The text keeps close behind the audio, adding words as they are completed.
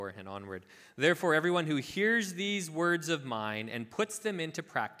and onward. Therefore, everyone who hears these words of mine and puts them into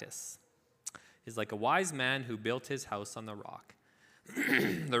practice is like a wise man who built his house on the rock.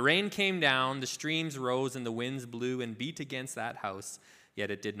 The rain came down, the streams rose, and the winds blew and beat against that house,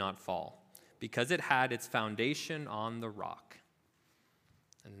 yet it did not fall, because it had its foundation on the rock.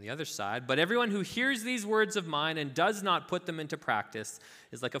 And on the other side, but everyone who hears these words of mine and does not put them into practice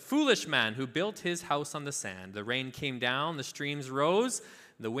is like a foolish man who built his house on the sand. The rain came down, the streams rose,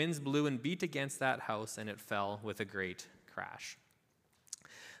 the winds blew and beat against that house, and it fell with a great crash.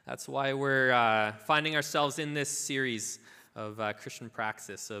 That's why we're finding ourselves in this series of Christian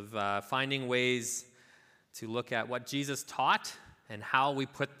Praxis, of finding ways to look at what Jesus taught and how we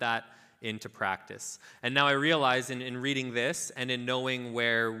put that into practice. And now I realize in reading this and in knowing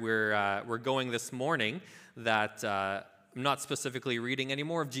where we're going this morning that I'm not specifically reading any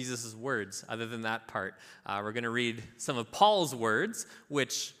more of Jesus' words other than that part. We're going to read some of Paul's words,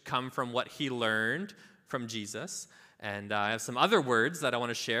 which come from what he learned from Jesus. And I have some other words that I want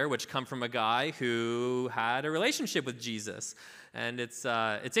to share, which come from a guy who had a relationship with Jesus. And it's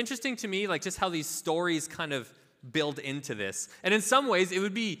interesting to me, like just how these stories kind of build into this. And in some ways, it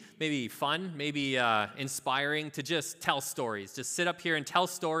would be maybe fun, maybe inspiring to just tell stories. Just sit up here and tell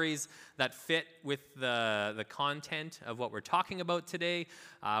stories that fit with the content of what we're talking about today.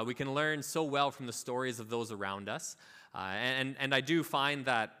 We can learn so well from the stories of those around us. And I do find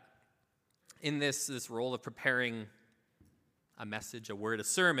that in this role of preparing a message, a word, a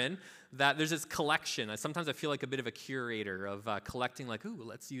sermon, that there's this collection. Sometimes I feel like a bit of a curator of collecting, like, ooh,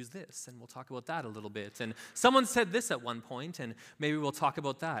 let's use this, and we'll talk about that a little bit. And someone said this at one point, and maybe we'll talk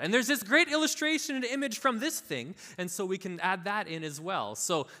about that. And there's this great illustration and image from this thing, and so we can add that in as well.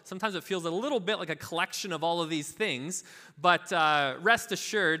 So sometimes it feels a little bit like a collection of all of these things, but rest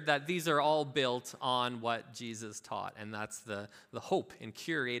assured that these are all built on what Jesus taught, and that's the hope in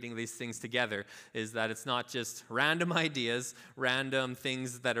curating these things together, is that it's not just random ideas, random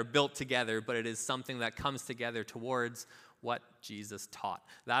things that are built together, but it is something that comes together towards what Jesus taught.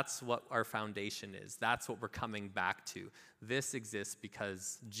 That's what our foundation is. That's what we're coming back to. This exists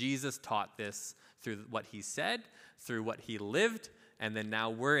because Jesus taught this through what he said, through what he lived, and then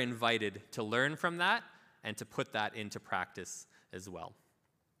now we're invited to learn from that and to put that into practice as well.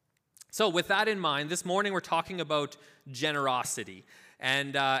 So with that in mind, this morning we're talking about generosity.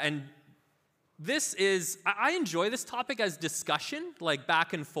 And this is, I enjoy this topic as discussion, like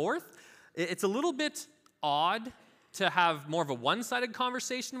back and forth. It's a little bit odd to have more of a one-sided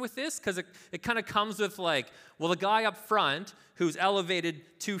conversation with this, because it kind of comes with like, well, the guy up front who's elevated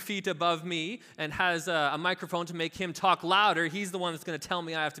 2 feet above me and has a microphone to make him talk louder, he's the one that's going to tell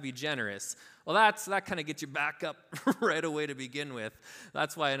me I have to be generous. Well, that kind of gets you back up right away to begin with.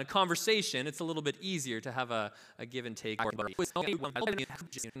 That's why in a conversation, it's a little bit easier to have a give and take.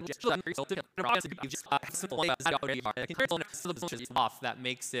 That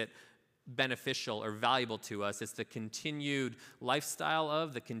makes it beneficial or valuable to us. It's the continued lifestyle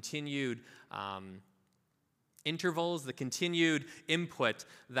of, the continued intervals, the continued input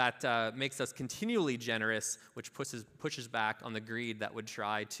that makes us continually generous, which pushes back on the greed that would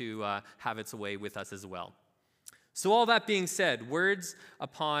try to have its way with us as well. So all that being said, words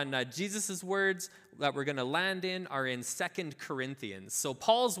upon Jesus' words that we're going to land in are in 2 Corinthians. So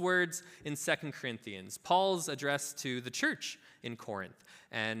Paul's words in 2 Corinthians, Paul's address to the church in Corinth.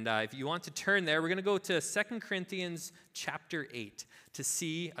 And if you want to turn there, we're going to go to 2 Corinthians chapter 8 to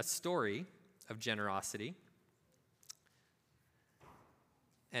see a story of generosity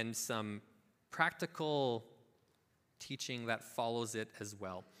and some practical teaching that follows it as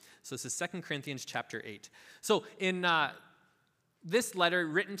well. So this is 2 Corinthians chapter 8. So in this letter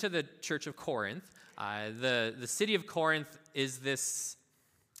written to the church of Corinth, the city of Corinth is this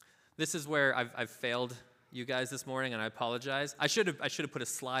is where I've failed you guys this morning, and I apologize. I should have put a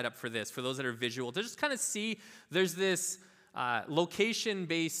slide up for this, for those that are visual, to just kind of see there's this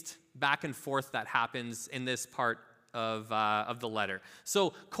location-based back and forth that happens in this part of the letter.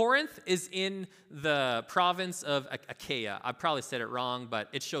 So Corinth is in the province of Achaia. I probably said it wrong, but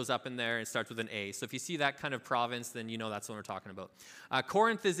it shows up in there. It starts with an A. So if you see that kind of province, then you know that's what we're talking about.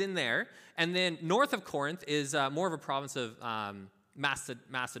 Corinth is in there, and then north of Corinth is more of a province of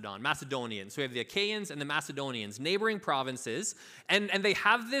Macedonians. So we have the Achaeans and the Macedonians, neighboring provinces, and they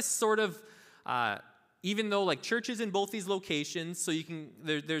have this sort of, even though like churches in both these locations, so you can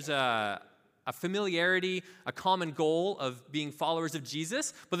there's a a familiarity, a common goal of being followers of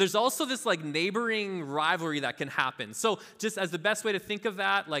Jesus, but there's also this like neighboring rivalry that can happen. So just as the best way to think of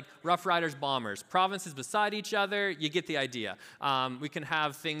that, like Rough Riders, Bombers, provinces beside each other, you get the idea. We can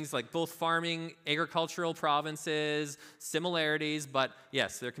have things like both farming, agricultural provinces, similarities, but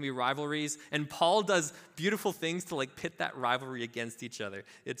yes, there can be rivalries. And Paul does beautiful things to like pit that rivalry against each other.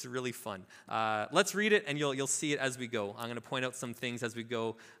 It's really fun. Let's read it and you'll see it as we go. I'm going to point out some things as we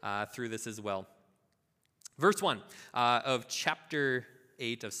go through this as well. Verse 1 of chapter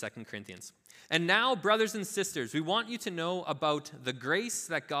 8 of 2 Corinthians. And now, brothers and sisters, we want you to know about the grace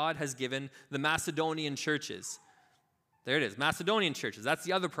that God has given the Macedonian churches. There it is, Macedonian churches. That's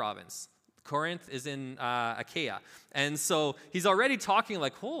the other province. Corinth is in Achaia. And so he's already talking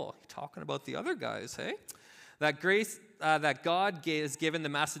like, oh, talking about the other guys, hey? That grace that God has given the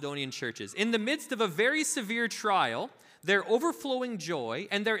Macedonian churches. In the midst of a very severe trial, their overflowing joy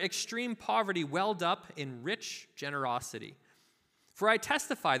and their extreme poverty welled up in rich generosity. For I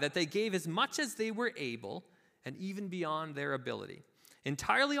testify that they gave as much as they were able, and even beyond their ability,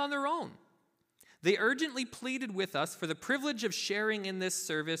 entirely on their own. They urgently pleaded with us for the privilege of sharing in this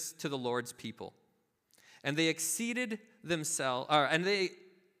service to the Lord's people. And they exceeded themselves, and they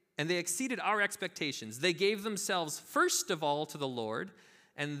exceeded our expectations. They gave themselves first of all to the Lord,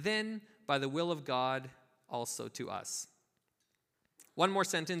 and then by the will of God also to us. One more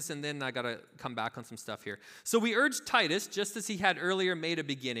sentence, and then I got to come back on some stuff here. So we urge Titus, just as he had earlier made a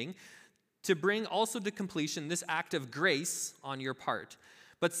beginning, to bring also to completion this act of grace on your part.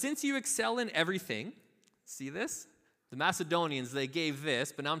 But since you excel in everything, see this? The Macedonians, they gave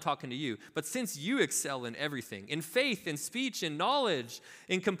this, but now I'm talking to you. But since you excel in everything, in faith, in speech, in knowledge,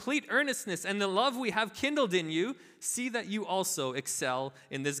 in complete earnestness, and the love we have kindled in you, see that you also excel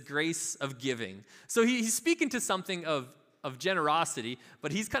in this grace of giving. So he's speaking to something of generosity,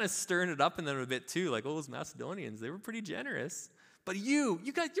 but he's kind of stirring it up in them a bit too. Like, oh, those Macedonians, they were pretty generous. But you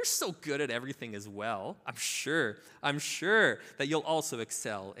guys, you're so good at everything as well. I'm sure that you'll also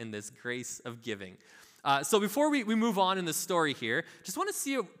excel in this grace of giving. So before we move on in the story here, just want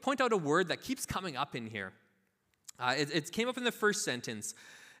to point out a word that keeps coming up in here. It came up in the first sentence.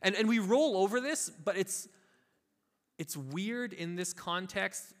 And we roll over this, but it's weird in this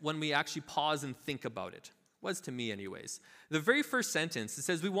context when we actually pause and think about it. Was to me anyways. The very first sentence, it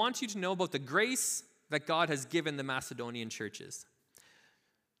says, we want you to know about the grace that God has given the Macedonian churches.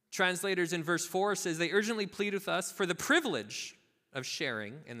 Translators in verse 4 says, they urgently plead with us for the privilege of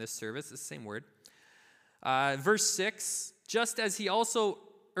sharing in this service. It's the same word. Verse 6, just as he also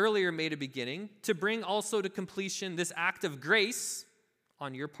earlier made a beginning, to bring also to completion this act of grace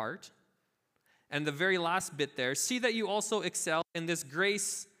on your part. And the very last bit there, see that you also excel in this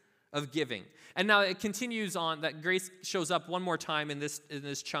grace of giving. And now it continues on, that grace shows up one more time in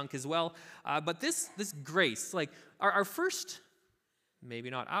this chunk as well. But this grace, like our first, maybe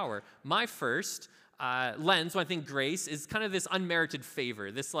not my first lens when I think grace is kind of this unmerited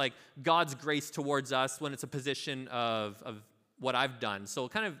favor, this like God's grace towards us when it's a position of what I've done. So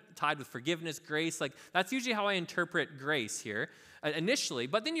kind of tied with forgiveness, grace, like that's usually how I interpret grace here initially.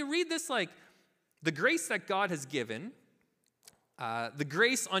 But then you read this like the grace that God has given, the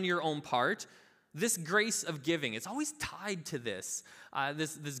grace on your own part, this grace of giving, it's always tied to this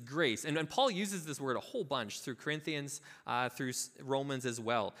grace. And Paul uses this word a whole bunch through Corinthians, through Romans as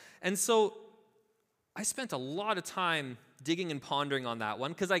well. And so I spent a lot of time digging and pondering on that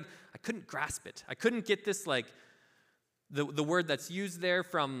one because I couldn't grasp it. I couldn't get this like the word that's used there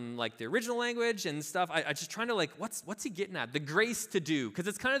from like the original language and stuff. I just trying to like, what's he getting at? The grace to do, because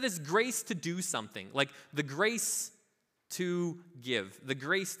it's kind of this grace to do something, like the grace to give, the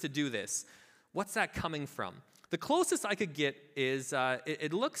grace to do this. What's that coming from? The closest I could get is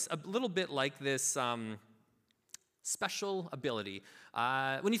it looks a little bit like this special ability.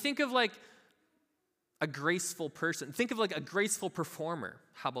 When you think of like a graceful person, think of like a graceful performer.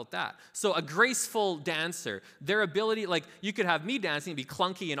 How about that? So a graceful dancer, their ability, like you could have me dancing, it'd be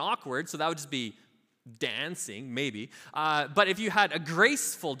clunky and awkward, so that would just be dancing, maybe. But if you had a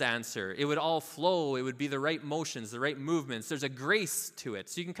graceful dancer, it would all flow. It would be the right motions, the right movements. There's a grace to it.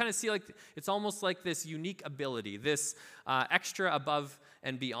 So you can kind of see like it's almost like this unique ability, this extra above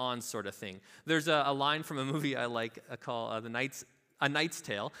and beyond sort of thing. There's a line from a movie I like called A Knight's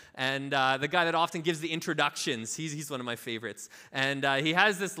Tale, and the guy that often gives the introductions, he's one of my favorites. And he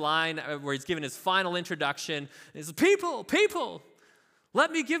has this line where he's giving his final introduction. He says, people, let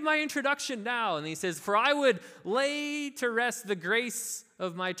me give my introduction now. And he says, for I would lay to rest the grace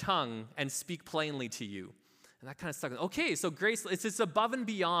of my tongue and speak plainly to you. And that kind of stuck. Okay, so grace, it's this above and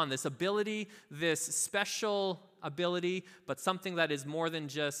beyond, this ability, this special ability, but something that is more than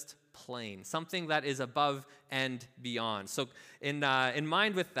just plain, something that is above and beyond. So in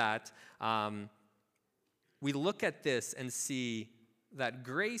mind with that, we look at this and see that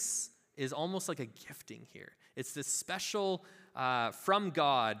grace is almost like a gifting here. It's this special, from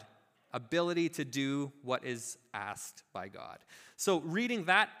God, ability to do what is asked by God. So reading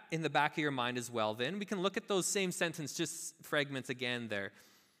that in the back of your mind as well, then, we can look at those same sentence, just fragments again there.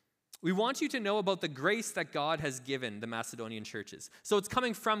 We want you to know about the grace that God has given the Macedonian churches. So it's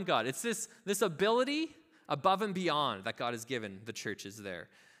coming from God. It's this ability above and beyond that God has given the churches there.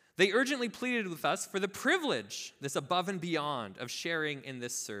 They urgently pleaded with us for the privilege, this above and beyond, of sharing in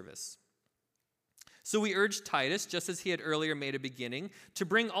this service. So we urged Titus, just as he had earlier made a beginning, to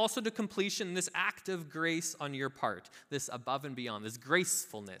bring also to completion this act of grace on your part, this above and beyond, this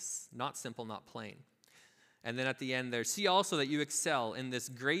gracefulness, not simple, not plain. And then at the end there, see also that you excel in this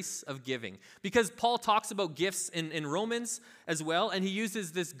grace of giving. Because Paul talks about gifts in Romans as well, and he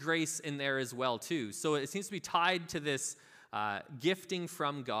uses this grace in there as well too. So it seems to be tied to this gifting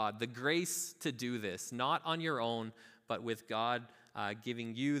from God, the grace to do this, not on your own, but with God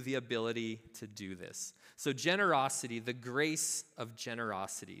giving you the ability to do this. So generosity, the grace of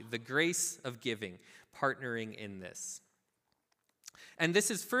generosity, the grace of giving, partnering in this. And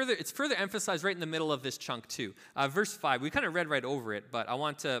this is further emphasized right in the middle of this chunk too. Verse 5, we kind of read right over it, but I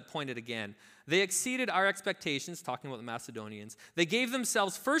want to point it again. They exceeded our expectations, talking about the Macedonians. They gave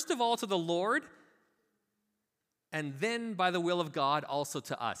themselves first of all to the Lord, and then by the will of God also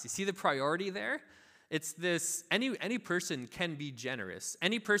to us. You see the priority there? It's this, any person can be generous.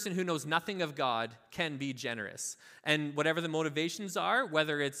 Any person who knows nothing of God can be generous. And whatever the motivations are,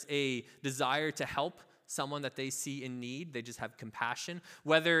 whether it's a desire to help someone that they see in need, they just have compassion.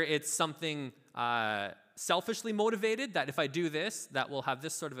 Whether it's something selfishly motivated, that if I do this, that will have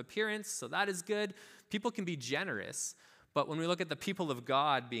this sort of appearance, so that is good. People can be generous. But when we look at the people of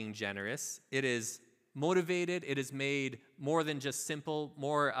God being generous, it is motivated, it is made more than just simple,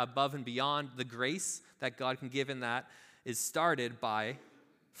 more above and beyond. The grace that God can give in that is started by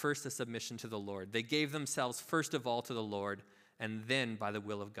first a submission to the Lord. They gave themselves first of all to the Lord, and then by the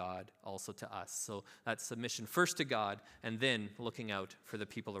will of God also to us. So that submission first to God, and then looking out for the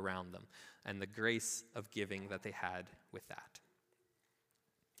people around them, and the grace of giving that they had with that.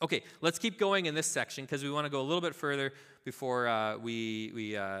 Okay, let's keep going in this section because we want to go a little bit further before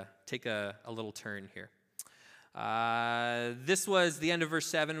we take a little turn here. This was the end of verse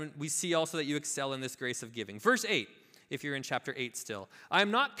 7. We see also that you excel in this grace of giving. Verse 8, if you're in chapter 8 still. I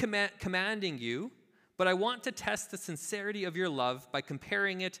am not commanding you, but I want to test the sincerity of your love by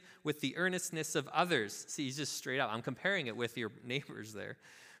comparing it with the earnestness of others. See, he's just straight up. I'm comparing it with your neighbors there.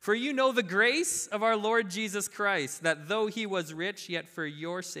 For you know the grace of our Lord Jesus Christ, that though he was rich, yet for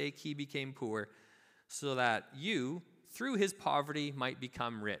your sake he became poor, so that you, through his poverty, might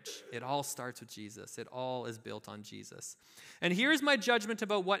become rich. It all starts with Jesus. It all is built on Jesus. And here's my judgment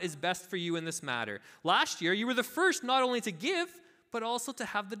about what is best for you in this matter. Last year, you were the first not only to give, but also to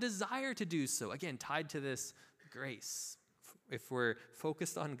have the desire to do so. Again, tied to this grace. If we're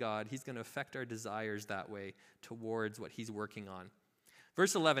focused on God, he's going to affect our desires that way towards what he's working on.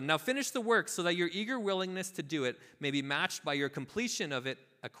 Verse 11, now finish the work so that your eager willingness to do it may be matched by your completion of it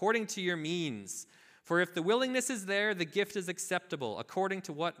according to your means. For if the willingness is there, the gift is acceptable according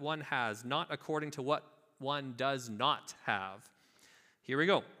to what one has, not according to what one does not have. Here we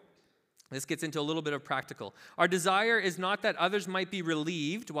go. This gets into a little bit of practical. Our desire is not that others might be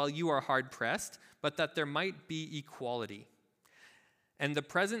relieved while you are hard-pressed, but that there might be equality. And the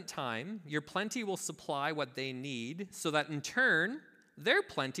present time, your plenty will supply what they need, so that in turn, their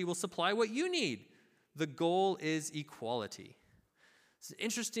plenty will supply what you need. The goal is equality. It's an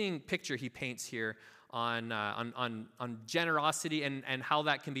interesting picture he paints here on generosity and how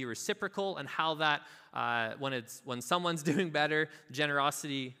that can be reciprocal, and how that when someone's doing better,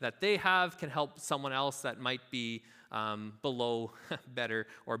 generosity that they have can help someone else that might be below better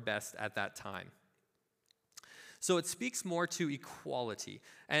or best at that time. So it speaks more to equality.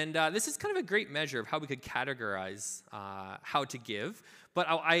 And this is kind of a great measure of how we could categorize how to give. But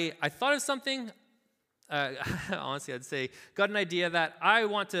I thought of something, honestly, I'd say, got an idea that I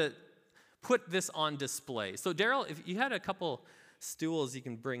want to put this on display. So Daryl, if you had a couple stools you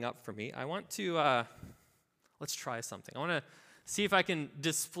can bring up for me, I want to, let's try something. I want to see if I can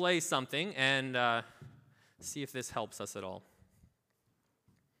display something and see if this helps us at all.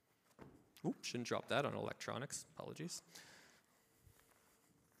 Oops, shouldn't drop that on electronics. Apologies.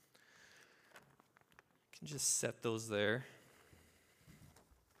 Can just set those there.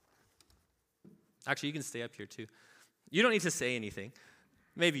 Actually, you can stay up here too. You don't need to say anything.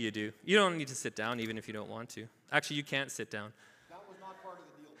 Maybe you do. You don't need to sit down even if you don't want to. Actually, you can't sit down. That was not part of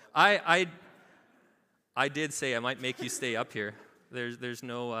the deal. I did say I might make you stay up here. There's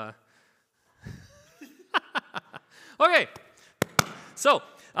no... Okay. So,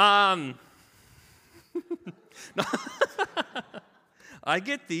 I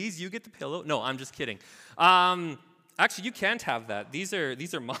get these, you get the pillow. No, I'm just kidding. Actually, you can't have that. These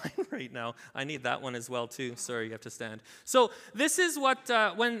are mine right now. I need that one as well, too. Sorry, you have to stand. So this is what,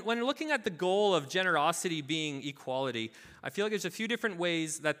 when looking at the goal of generosity being equality, I feel like there's a few different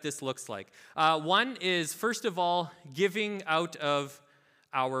ways that this looks like. One is, first of all, giving out of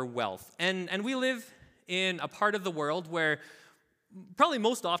our wealth. And we live in a part of the world where probably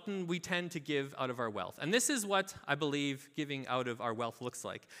most often we tend to give out of our wealth. And this is what I believe giving out of our wealth looks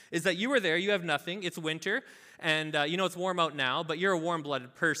like, is that you are there, you have nothing, it's winter, and it's warm out now, but you're a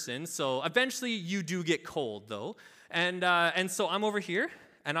warm-blooded person, so eventually you do get cold, though. And so I'm over here,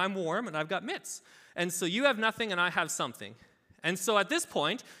 and I'm warm, and I've got mitts. And so you have nothing, and I have something. And so at this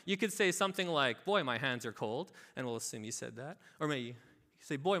point, you could say something like, boy, my hands are cold, and we'll assume you said that. Or maybe you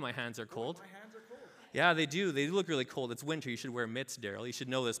say, boy, my hands are cold. My hands are cold. Yeah, they do. They look really cold. It's winter. You should wear mitts, Daryl. You should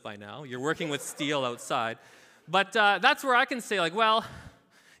know this by now. You're working with steel outside. But that's where I can say, like, well,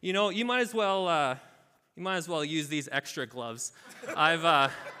 you might as well use these extra gloves. My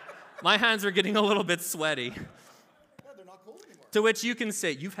hands are getting a little bit sweaty. Yeah, they're not cold anymore. To which you can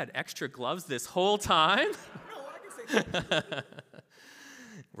say, you've had extra gloves this whole time? No, I can say that.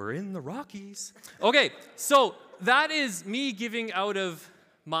 We're in the Rockies. Okay, so that is me giving out of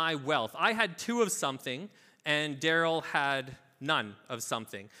my wealth. I had 2 of something, and Daryl had none of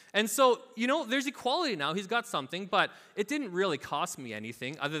something. And so, there's equality now. He's got something, but it didn't really cost me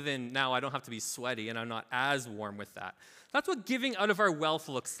anything, other than now I don't have to be sweaty, and I'm not as warm with that. That's what giving out of our wealth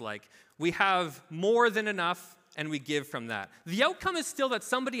looks like. We have more than enough, and we give from that. The outcome is still that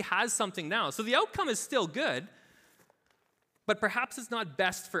somebody has something now. So the outcome is still good, but perhaps it's not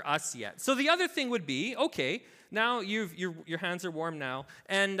best for us yet. So the other thing would be, okay, now your hands are warm now,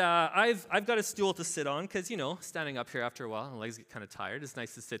 and I've got a stool to sit on because, standing up here after a while, my legs get kind of tired. It's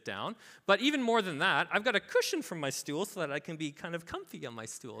nice to sit down. But even more than that, I've got a cushion from my stool so that I can be kind of comfy on my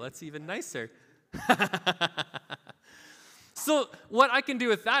stool. That's even nicer. So what I can do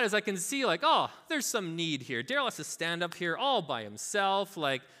with that is I can see, like, oh, there's some need here. Daryl has to stand up here all by himself.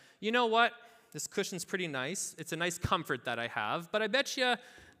 Like, you know what? This cushion's pretty nice. It's a nice comfort that I have. But I bet you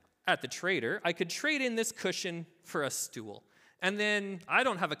at the trader, I could trade in this cushion for a stool. And then I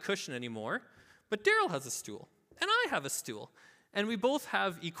don't have a cushion anymore, but Daryl has a stool, and I have a stool. And we both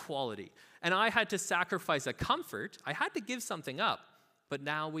have equality. And I had to sacrifice a comfort. I had to give something up, but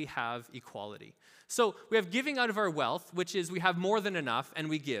now we have equality. So we have giving out of our wealth, which is we have more than enough, and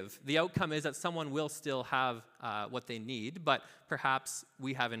we give. The outcome is that someone will still have what they need, but perhaps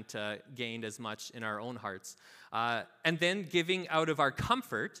we haven't gained as much in our own hearts. And then giving out of our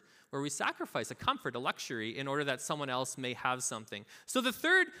comfort, where we sacrifice a comfort, a luxury, in order that someone else may have something. So the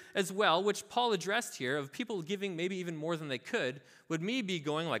third as well, which Paul addressed here, of people giving maybe even more than they could, would me be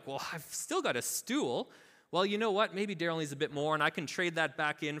going like, well, I've still got a stool. Well, you know what? Maybe Daryl needs a bit more, and I can trade that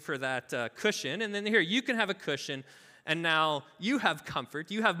back in for that cushion. And then here, you can have a cushion, and now you have comfort.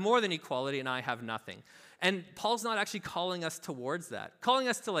 You have more than equality, and I have nothing. And Paul's not actually calling us towards that. Calling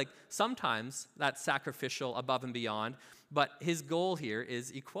us to, like, sometimes that sacrificial above and beyond, but his goal here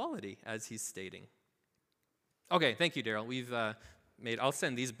is equality, as he's stating. Okay, thank you, Daryl. We've I'll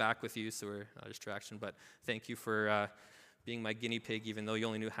send these back with you, so we're not a distraction, but thank you for being my guinea pig, even though you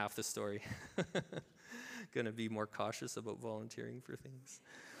only knew half the story. Going to be more cautious about volunteering for things.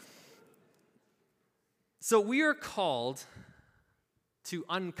 So we are called to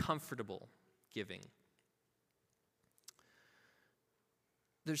uncomfortable giving.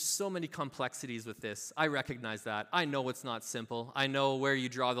 There's so many complexities with this. I recognize that. I know it's not simple. I know where you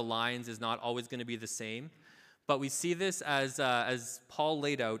draw the lines is not always going to be the same. But we see this as Paul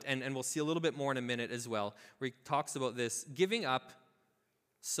laid out, and we'll see a little bit more in a minute as well, where he talks about this giving up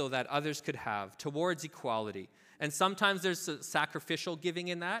so that others could have, towards equality. And sometimes there's sacrificial giving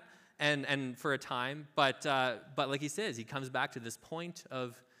in that, and for a time, but like he says, he comes back to this point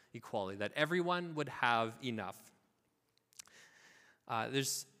of equality, that everyone would have enough.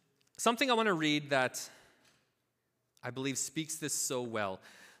 There's something I want to read that I believe speaks this so well.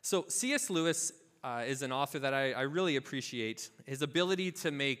 So C.S. Lewis is an author that I really appreciate, his ability to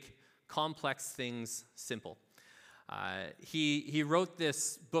make complex things simple. He wrote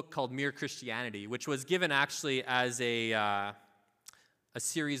this book called Mere Christianity, which was given actually as a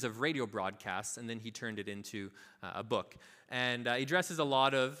series of radio broadcasts, and then he turned it into a book. And he addresses a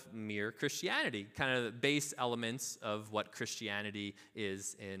lot of mere Christianity, kind of the base elements of what Christianity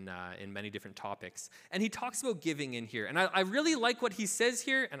is in many different topics. And he talks about giving in here. And I really like what he says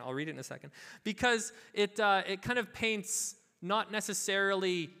here, and I'll read it in a second, because it kind of paints not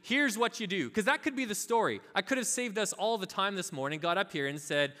necessarily, here's what you do, because that could be the story. I could have saved us all the time this morning, got up here and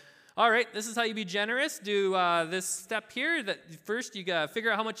said, all right, this is how you be generous. Do this step here. That first you got to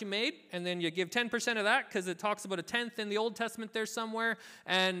figure out how much you made, and then you give 10% of that because it talks about a tenth in the Old Testament there somewhere.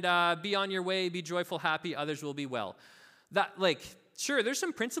 And be on your way, be joyful, happy. Others will be well. That, sure, there's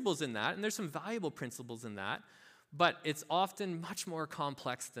some principles in that, and there's some valuable principles in that, but it's often much more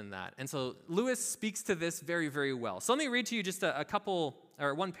complex than that. And so Lewis speaks to this very, very well. So let me read to you just a couple,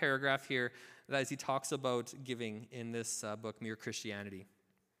 or one paragraph here as he talks about giving in this book, Mere Christianity.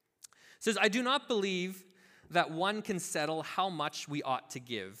 It says, I do not believe that one can settle how much we ought to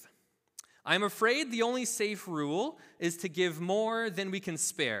give. I am afraid the only safe rule is to give more than we can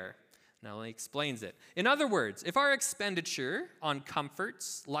spare. Now he explains it. In other words, if our expenditure on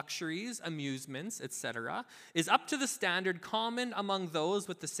comforts, luxuries, amusements, etc., is up to the standard common among those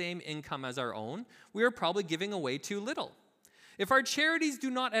with the same income as our own, we are probably giving away too little. If our charities do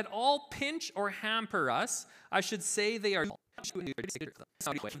not at all pinch or hamper us, I should say they are on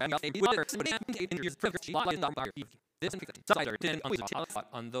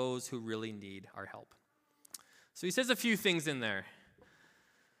those who really need our help. So he says a few things in there.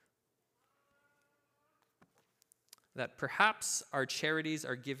 That perhaps our charities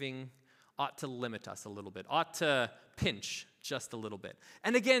are giving ought to limit us a little bit, ought to pinch just a little bit.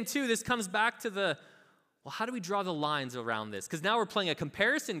 And again, too, this comes back to well, how do we draw the lines around this? Because now we're playing a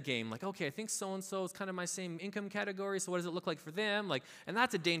comparison game. Like, okay, I think so-and-so is kind of my same income category, so what does it look like for them? And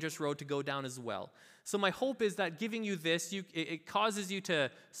that's a dangerous road to go down as well. So my hope is that giving you this, it causes you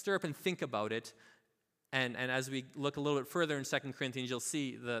to stir up and think about it. And as we look a little bit further in 2 Corinthians, you'll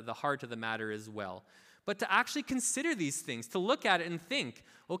see the heart of the matter as well. But to actually consider these things, to look at it and think,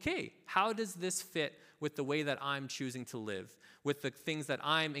 okay, how does this fit with the way that I'm choosing to live, with the things that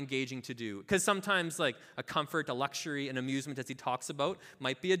I'm engaging to do? Because sometimes a comfort, a luxury, an amusement, as he talks about,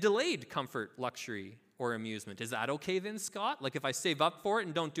 might be a delayed comfort, luxury, or amusement. Is that okay then, Scott? If I save up for it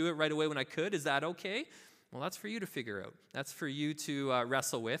and don't do it right away when I could, is that okay? Well, that's for you to figure out. That's for you to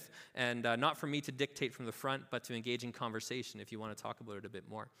wrestle with, and not for me to dictate from the front, but to engage in conversation if you want to talk about it a bit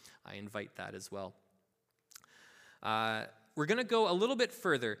more. I invite that as well. We're going to go a little bit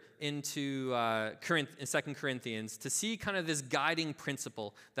further into 2 Corinthians to see kind of this guiding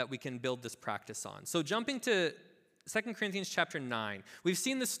principle that we can build this practice on. So jumping to 2 Corinthians chapter 9, we've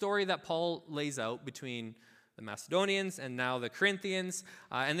seen the story that Paul lays out between the Macedonians and now the Corinthians,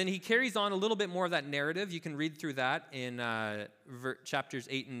 and then he carries on a little bit more of that narrative. You can read through that in chapters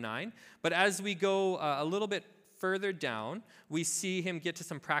 8 and 9. But as we go a little bit further down, we see him get to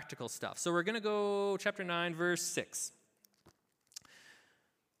some practical stuff. So we're going to go chapter 9, verse 6.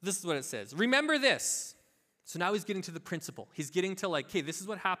 This is what it says. Remember this. So now he's getting to the principle. He's getting to okay, this is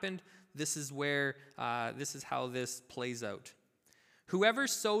what happened. This is where, this is how this plays out. Whoever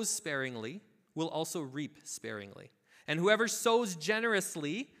sows sparingly will also reap sparingly. And whoever sows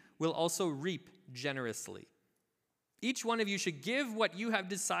generously will also reap generously. Each one of you should give what you have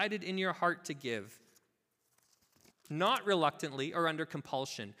decided in your heart to give, not reluctantly or under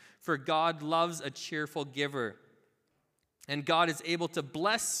compulsion, for God loves a cheerful giver. And God is able to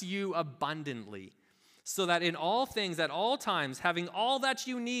bless you abundantly, so that in all things, at all times, having all that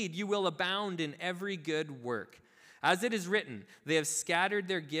you need, you will abound in every good work. As it is written, they have scattered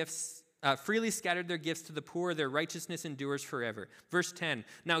their gifts, freely scattered their gifts to the poor, their righteousness endures forever. Verse 10,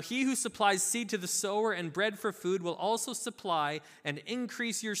 now he who supplies seed to the sower and bread for food will also supply and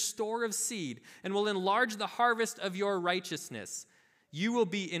increase your store of seed and will enlarge the harvest of your righteousness. You will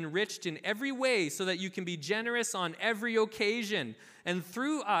be enriched in every way so that you can be generous on every occasion. And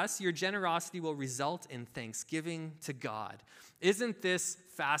through us, your generosity will result in thanksgiving to God. Isn't this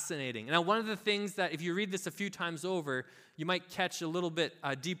fascinating? Now, one of the things that if you read this a few times over, you might catch a little bit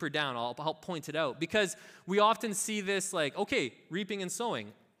deeper down. I'll help point it out. Because we often see this okay, reaping and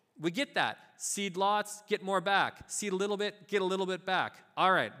sowing. We get that. Seed lots, get more back. Seed a little bit, get a little bit back.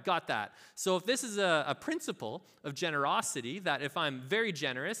 All right, got that. So if this is a principle of generosity, that if I'm very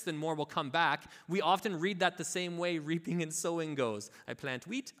generous, then more will come back, we often read that the same way reaping and sowing goes. I plant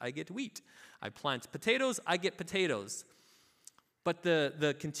wheat, I get wheat. I plant potatoes, I get potatoes. But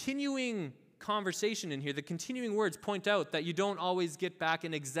the continuing conversation in here, the continuing words point out that you don't always get back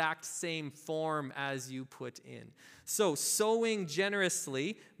an exact same form as you put in. So sowing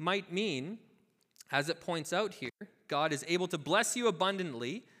generously might mean, as it points out here, God is able to bless you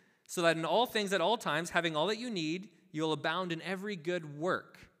abundantly so that in all things at all times, having all that you need, you'll abound in every good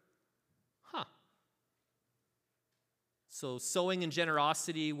work. Huh. So sowing in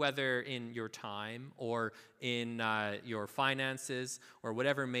generosity, whether in your time or in your finances or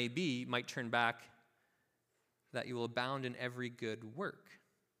whatever it may be, might turn back that you will abound in every good work.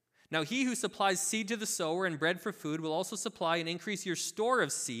 Now he who supplies seed to the sower and bread for food will also supply and increase your store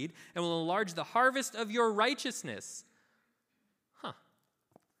of seed and will enlarge the harvest of your righteousness. Huh.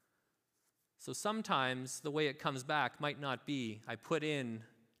 So sometimes the way it comes back might not be, I put in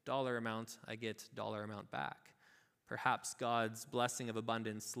dollar amount, I get dollar amount back. Perhaps God's blessing of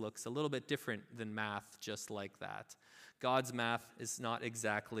abundance looks a little bit different than math just like that. God's math is not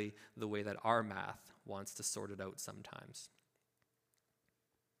exactly the way that our math wants to sort it out sometimes.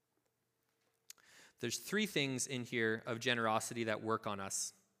 There's 3 things in here of generosity that work on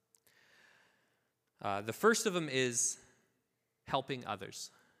us. The first of them is helping others.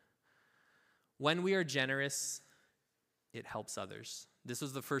 When we are generous, it helps others. This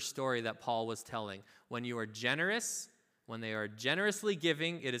was the first story that Paul was telling. When you are generous, when they are generously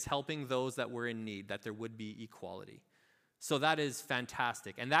giving, it is helping those that were in need, that there would be equality. So that is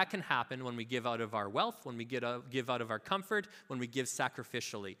fantastic. And that can happen when we give out of our wealth, when we give out of our comfort, when we give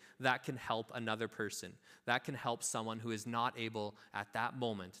sacrificially. That can help another person. That can help someone who is not able at that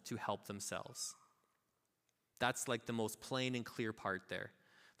moment to help themselves. That's like the most plain and clear part there.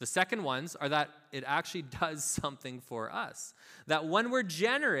 The second ones are that it actually does something for us. That when we're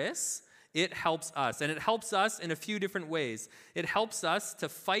generous, it helps us. And it helps us in a few different ways. It helps us to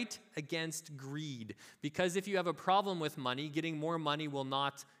fight against greed. Because if you have a problem with money, getting more money will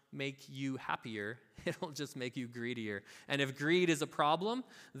not make you happier. It'll just make you greedier. And if greed is a problem,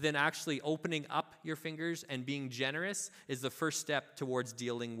 then actually opening up your fingers and being generous is the first step towards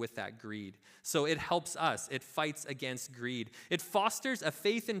dealing with that greed. So it helps us. It fights against greed. It fosters a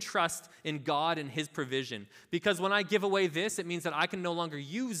faith and trust in God and his provision. Because when I give away this, it means that I can no longer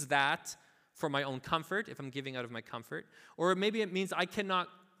use that for my own comfort, if I'm giving out of my comfort. Or maybe it means I cannot,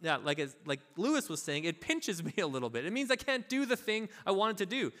 like Lewis was saying, it pinches me a little bit. It means I can't do the thing I wanted to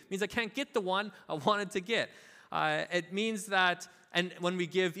do. It means I can't get the one I wanted to get. It means that, and when we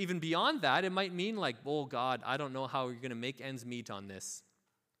give even beyond that, it might mean like, oh God, I don't know how you're going to make ends meet on this.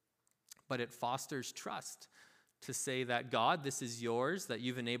 But it fosters trust to say that, God, this is yours, that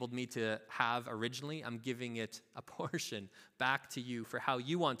you've enabled me to have originally. I'm giving it a portion back to you for how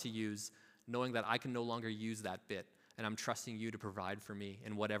you want to use, knowing that I can no longer use that bit. And I'm trusting you to provide for me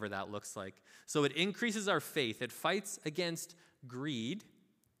in whatever that looks like. So it increases our faith. It fights against greed.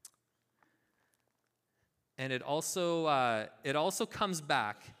 And it also comes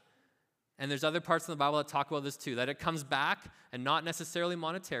back. And there's other parts in the Bible that talk about this too, that it comes back and not necessarily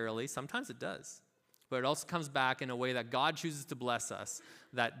monetarily. Sometimes it does. But it also comes back in a way that God chooses to bless us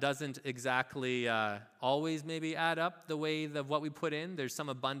that doesn't exactly always maybe add up the way of what we put in. There's some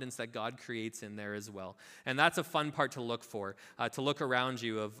abundance that God creates in there as well. And that's a fun part to look for, to look around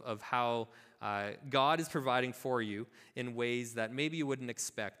you of how God is providing for you in ways that maybe you wouldn't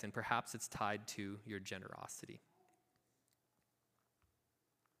expect, and perhaps it's tied to your generosity.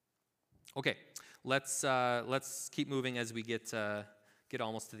 Okay, let's keep moving as we get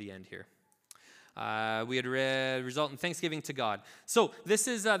almost to the end here. We had read result in thanksgiving to God. So this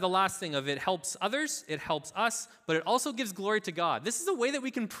is the last thing of it helps others, it helps us, but it also gives glory to God. This is a way that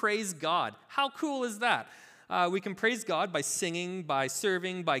we can praise God. How cool is that? We can praise God by singing, by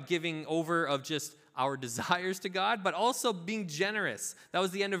serving, by giving over of just our desires to God, but also being generous. That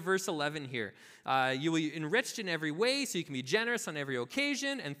was the end of verse 11 here. You will be enriched in every way, so you can be generous on every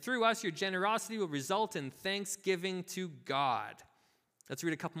occasion, and through us your generosity will result in thanksgiving to God. Let's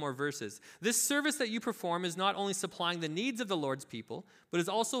read a couple more verses. This service that you perform is not only supplying the needs of the Lord's people, but is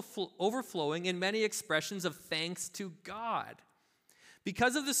also overflowing in many expressions of thanks to God.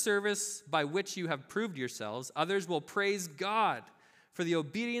 Because of the service by which you have proved yourselves, others will praise God for the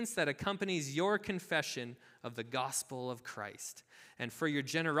obedience that accompanies your confession of the gospel of Christ, and for your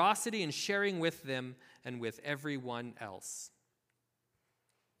generosity in sharing with them and with everyone else.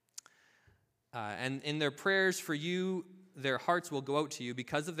 And in their prayers for you, their hearts will go out to you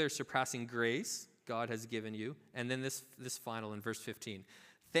because of their surpassing grace God has given you. And then this final in verse 15.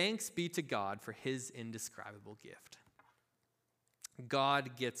 Thanks be to God for his indescribable gift.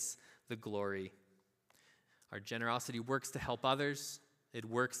 God gets the glory. Our generosity works to help others. It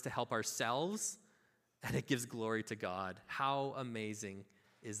works to help ourselves. And it gives glory to God. How amazing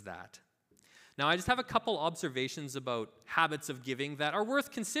is that? Now, I just have a couple observations about habits of giving that are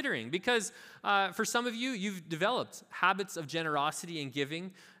worth considering, because for some of you, you've developed habits of generosity and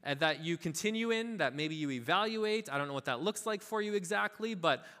giving that you continue in, that maybe you evaluate. I don't know what that looks like for you exactly,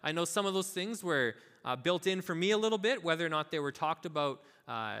 but I know some of those things where built in for me a little bit, whether or not they were talked about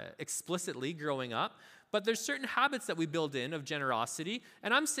explicitly growing up. But there's certain habits that we build in of generosity,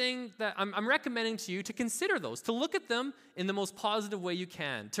 and I'm saying that I'm recommending to you to consider those, to look at them in the most positive way you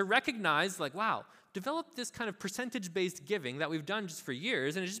can, to recognize, like, wow, develop this kind of percentage-based giving that we've done just for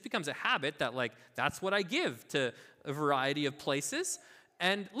years, and it just becomes a habit that, like, that's what I give to a variety of places.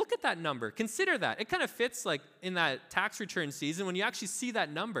 And look at that number. Consider that. It kind of fits, like, in that tax return season when you actually see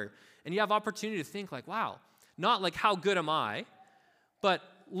that number, and you have opportunity to think, like, wow, not like how good am I, but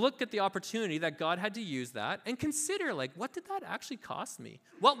look at the opportunity that God had to use that and consider, like, what did that actually cost me?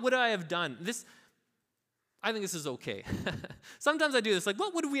 What would I have done? I think this is okay. Sometimes I do this, like,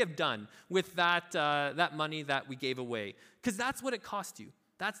 what would we have done with that money that we gave away? Because that's what it cost you.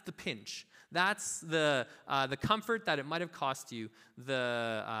 That's the pinch. That's the comfort that it might have cost you,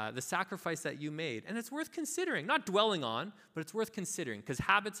 the sacrifice that you made. And it's worth considering, not dwelling on, but it's worth considering, because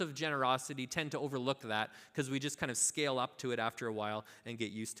habits of generosity tend to overlook that because we just kind of scale up to it after a while and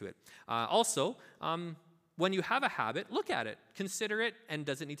get used to it. Also, when you have a habit, look at it, consider it, and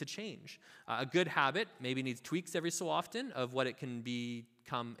does it need to change? A good habit maybe needs tweaks every so often of what it can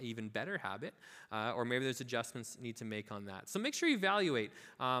become an even better habit, or maybe there's adjustments you need to make on that. So make sure you evaluate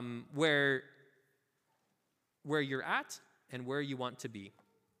where you're at and where you want to be.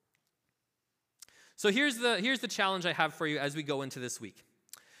 So here's the challenge I have for you as we go into this week,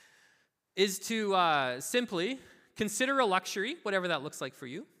 is to simply consider a luxury, whatever that looks like for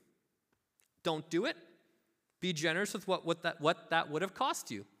you. Don't do it. Be generous with what that would have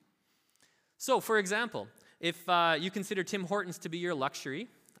cost you. So, for example, if you consider Tim Hortons to be your luxury,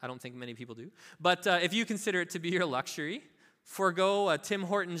 I don't think many people do, but if you consider it to be your luxury, forego a Tim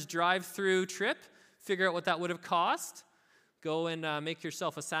Hortons drive-through trip, figure out what that would have cost, go and make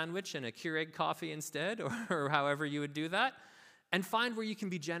yourself a sandwich and a Keurig coffee instead, or however you would do that, and find where you can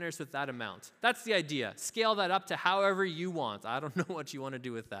be generous with that amount. That's the idea. Scale that up to however you want. I don't know what you want to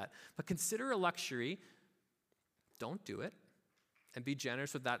do with that, but consider a luxury. Don't do it, and be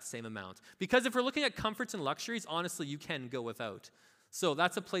generous with that same amount. Because if we're looking at comforts and luxuries, honestly, you can go without. So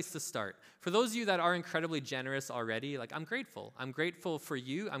that's a place to start. For those of you that are incredibly generous already, like, I'm grateful. I'm grateful for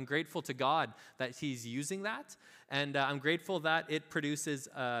you. I'm grateful to God that he's using that. And I'm grateful that it produces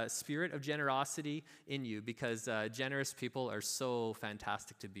a spirit of generosity in you, because generous people are so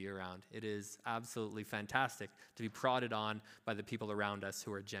fantastic to be around. It is absolutely fantastic to be prodded on by the people around us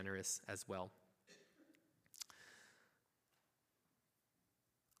who are generous as well.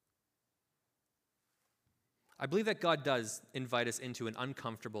 I believe that God does invite us into an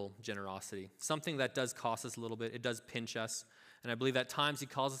uncomfortable generosity, something that does cost us a little bit. It does pinch us. And I believe at times he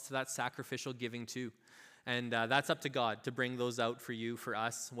calls us to that sacrificial giving too. And that's up to God to bring those out for you, for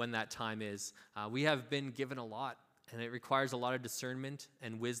us, when that time is. We have been given a lot, and it requires a lot of discernment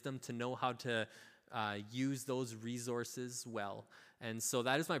and wisdom to know how to use those resources well. And so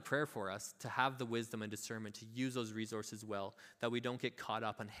that is my prayer for us, to have the wisdom and discernment to use those resources well, that we don't get caught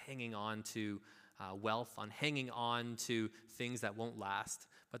up on hanging on to wealth, on hanging on to things that won't last,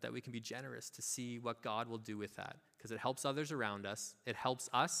 but that we can be generous to see what God will do with that, because it helps others around us. It helps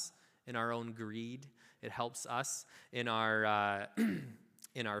us in our own greed. It helps us in our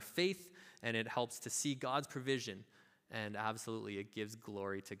in our faith, and it helps to see God's provision, and absolutely it gives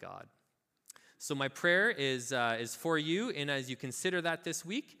glory to God. So my prayer is for you, and as you consider that this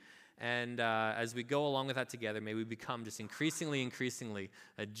week, and as we go along with that together, may we become just increasingly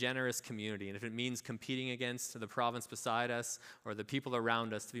a generous community. And if it means competing against the province beside us or the people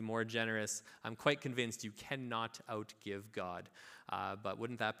around us to be more generous, I'm quite convinced you cannot outgive God. But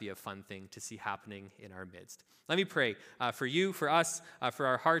wouldn't that be a fun thing to see happening in our midst? Let me pray for you, for us, for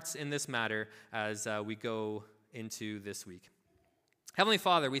our hearts in this matter as we go into this week. Heavenly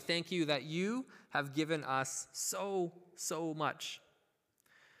Father, we thank you that you have given us so much.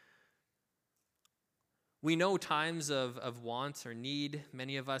 We know times of want or need.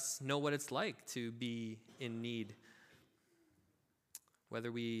 Many of us know what it's like to be in need.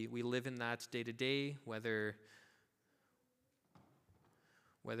 Whether we live in that day to day, whether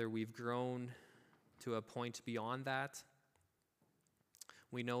we've grown to a point beyond that,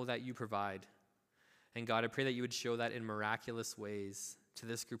 we know that you provide. And God, I pray that you would show that in miraculous ways to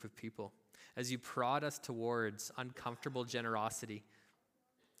this group of people as you prod us towards uncomfortable generosity.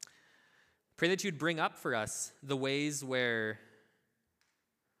 Pray that you'd bring up for us the ways where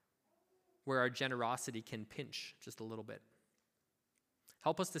our generosity can pinch just a little bit.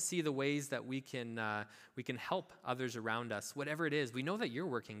 Help us to see the ways that we can help others around us, whatever it is. We know that you're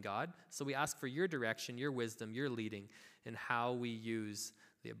working, God, so we ask for your direction, your wisdom, your leading in how we use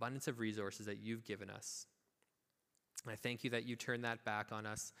the abundance of resources that you've given us. And I thank you that you turn that back on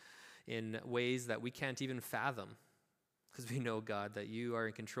us in ways that we can't even fathom, because we know, God, that you are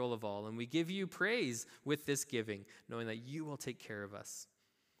in control of all, and we give you praise with this giving, knowing that you will take care of us.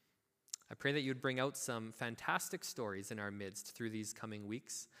 I pray that you would bring out some fantastic stories in our midst through these coming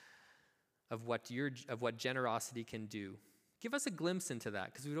weeks of what generosity can do. Give us a glimpse into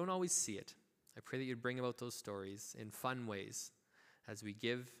that, because we don't always see it. I pray that you'd bring about those stories in fun ways as we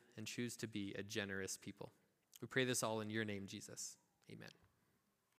give and choose to be a generous people. We pray this all in your name, Jesus. Amen.